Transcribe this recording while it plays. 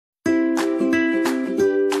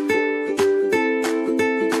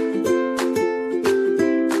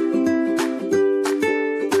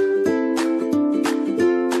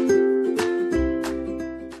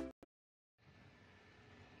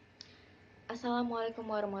Assalamualaikum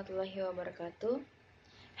warahmatullahi wabarakatuh.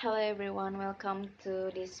 Hello everyone, welcome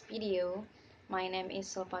to this video. My name is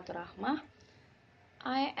Sulfatur Rahmah.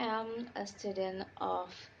 I am a student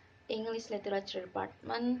of English Literature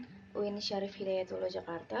Department, UINJKT,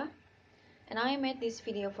 Jakarta. And I made this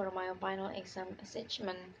video for my final exam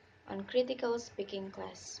assessment on critical speaking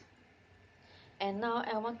class. And now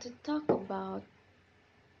I want to talk about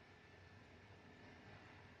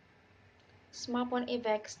smartphone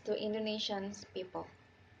effects to Indonesian people.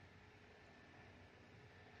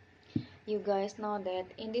 You guys know that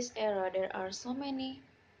in this era there are so many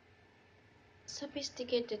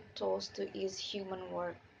sophisticated tools to ease human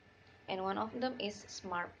work, and one of them is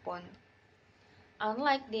smartphone.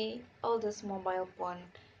 Unlike the oldest mobile phone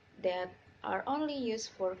that are only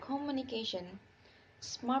used for communication,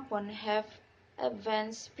 smartphones have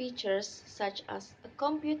advanced features such as a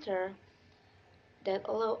computer that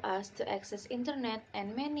allow us to access internet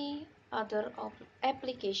and many other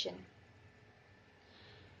applications.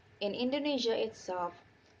 In Indonesia itself,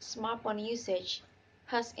 smartphone usage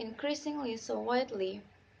has increasingly so widely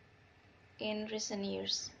in recent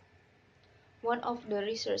years. One of the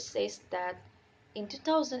research says that in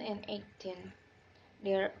 2018,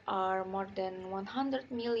 there are more than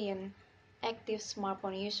 100 million active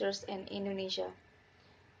smartphone users in Indonesia.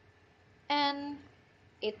 And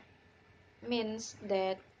it means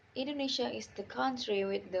that Indonesia is the country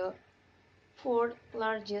with the fourth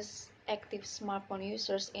largest active smartphone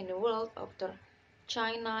users in the world after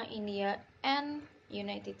China, India, and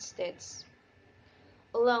United States.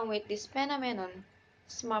 Along with this phenomenon,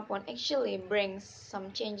 smartphone actually brings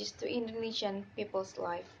some changes to Indonesian people's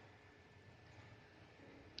life.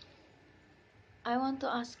 I want to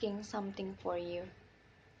asking something for you.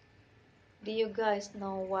 Do you guys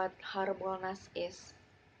know what Harbolnas is?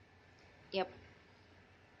 Yep,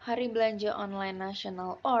 Hari Belanja Online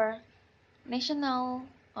Nasional or National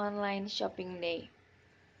Online Shopping Day.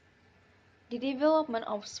 The development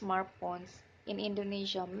of smartphones in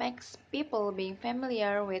Indonesia makes people being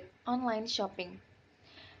familiar with online shopping.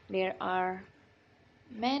 There are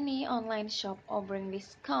many online shops offering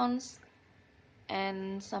discounts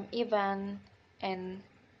and some event, and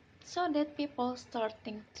so that people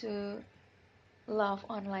starting to love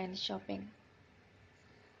online shopping.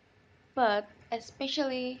 But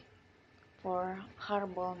especially for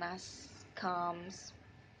Harbolnas comes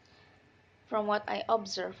from what I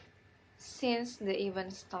observe since the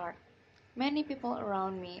event start. Many people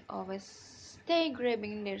around me always stay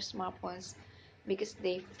grabbing their smartphones because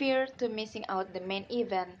they fear to missing out the main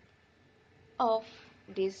event of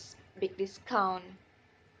this big discount.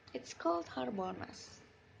 It's called Harbolnas.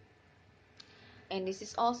 And this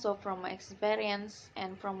is also from my experience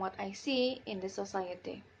and from what I see in the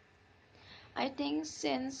society. I think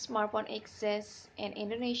since smartphone exists in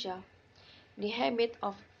Indonesia, the habit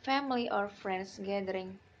of family or friends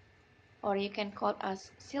gathering, or you can call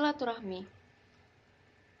us silaturahmi,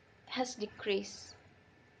 has decreased.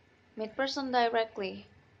 Meet person directly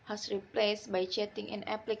has replaced by chatting in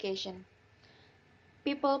application.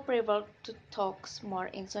 People prefer to talk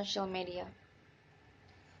more in social media.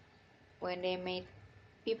 When they meet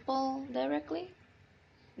people directly,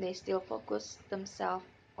 they still focus themselves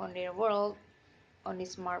on their world on the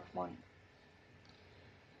smartphone.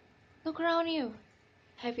 Look around you.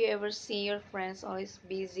 Have you ever seen your friends always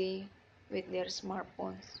busy with their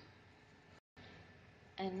smartphones?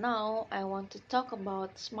 And now I want to talk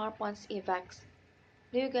about smartphones effects.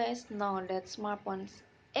 Do you guys know that smartphones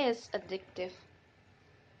is addictive?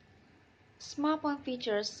 Smartphone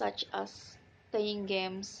features such as playing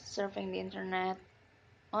games, surfing the internet,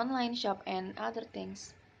 online shop and other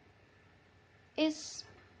things is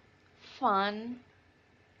fun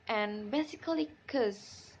and basically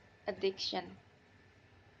cause addiction.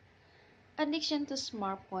 Addiction to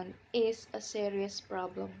smartphone is a serious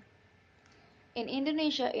problem. In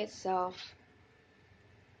Indonesia itself,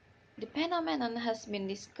 the phenomenon has been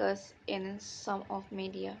discussed in some of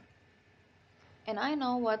media. And I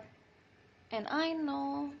know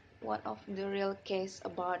one of the real case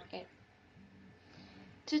about it.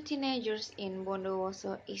 Two teenagers in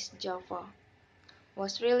Bondowoso, East Java,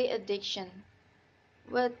 was really addiction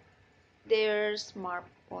with their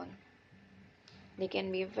smartphone. They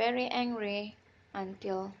can be very angry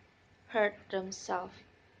until hurt themselves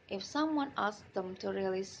if someone asks them to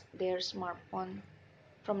release their smartphone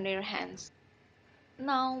from their hands.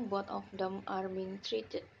 Now both of them are being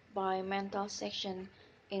treated by mental section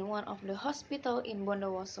in one of the hospital in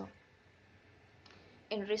Bondowoso.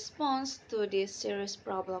 In response to this serious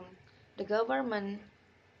problem, the government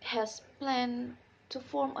has planned to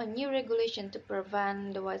form a new regulation to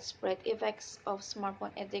prevent the widespread effects of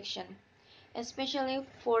smartphone addiction especially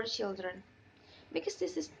for children, because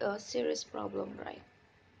this is a serious problem, right?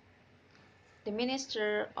 The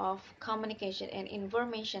Minister of Communication and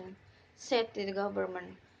Information said the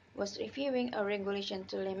government was reviewing a regulation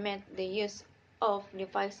to limit the use of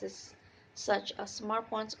devices such as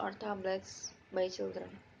smartphones or tablets by children.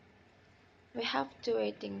 We have to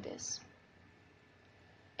waiting this.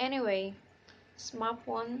 Anyway,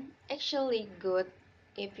 smartphone actually good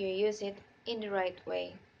if you use it in the right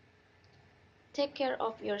way. Take care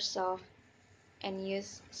of yourself and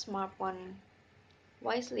use smartphone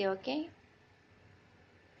wisely, okay?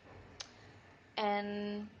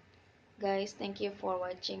 And guys, thank you for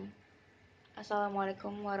watching.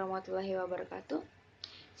 Assalamualaikum warahmatullahi wabarakatuh.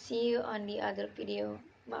 See you on the other video.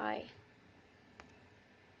 Bye.